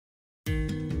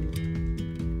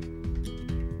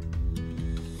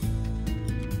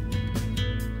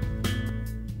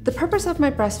The purpose of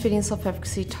my breastfeeding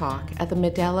self-efficacy talk at the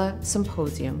Medela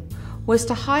Symposium was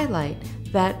to highlight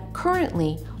that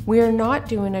currently we are not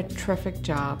doing a terrific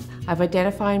job of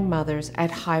identifying mothers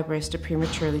at high risk to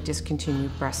prematurely discontinue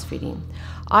breastfeeding.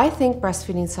 I think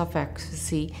breastfeeding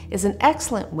self-efficacy is an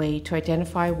excellent way to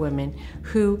identify women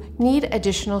who need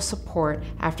additional support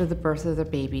after the birth of their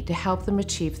baby to help them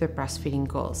achieve their breastfeeding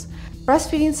goals.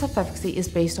 Breastfeeding self-efficacy is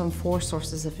based on 4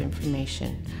 sources of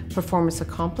information: performance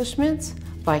accomplishments,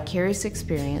 vicarious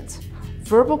experience,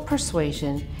 verbal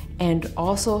persuasion, and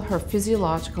also her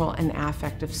physiological and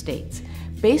affective states.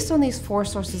 Based on these 4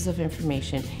 sources of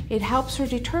information, it helps her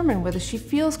determine whether she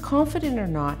feels confident or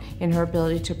not in her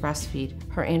ability to breastfeed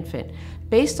her infant.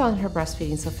 Based on her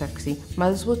breastfeeding self-efficacy,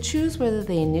 mothers will choose whether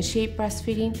they initiate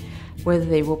breastfeeding, whether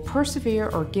they will persevere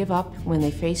or give up when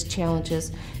they face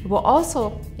challenges. It will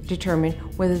also determine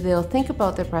whether they'll think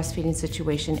about their breastfeeding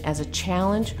situation as a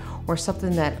challenge or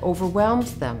something that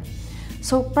overwhelms them.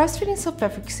 So breastfeeding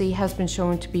self-efficacy has been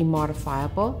shown to be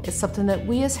modifiable. It's something that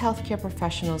we as healthcare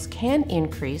professionals can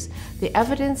increase. The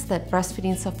evidence that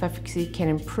breastfeeding self-efficacy can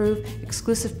improve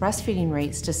exclusive breastfeeding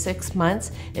rates to 6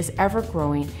 months is ever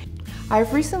growing.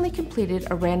 I've recently completed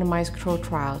a randomized controlled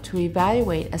trial to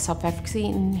evaluate a self-efficacy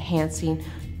enhancing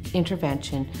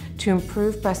intervention to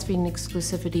improve breastfeeding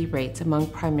exclusivity rates among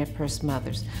primiparous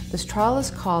mothers. This trial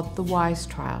is called the WISE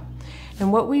trial.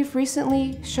 And what we've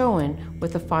recently shown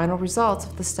with the final results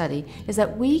of the study is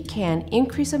that we can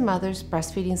increase a mother's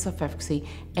breastfeeding self-efficacy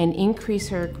and increase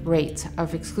her rates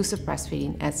of exclusive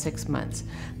breastfeeding at 6 months.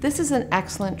 This is an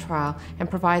excellent trial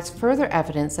and provides further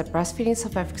evidence that breastfeeding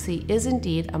self-efficacy is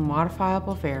indeed a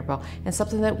modifiable variable and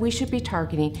something that we should be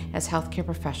targeting as healthcare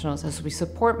professionals as we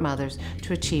support mothers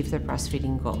to achieve their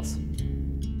breastfeeding goals.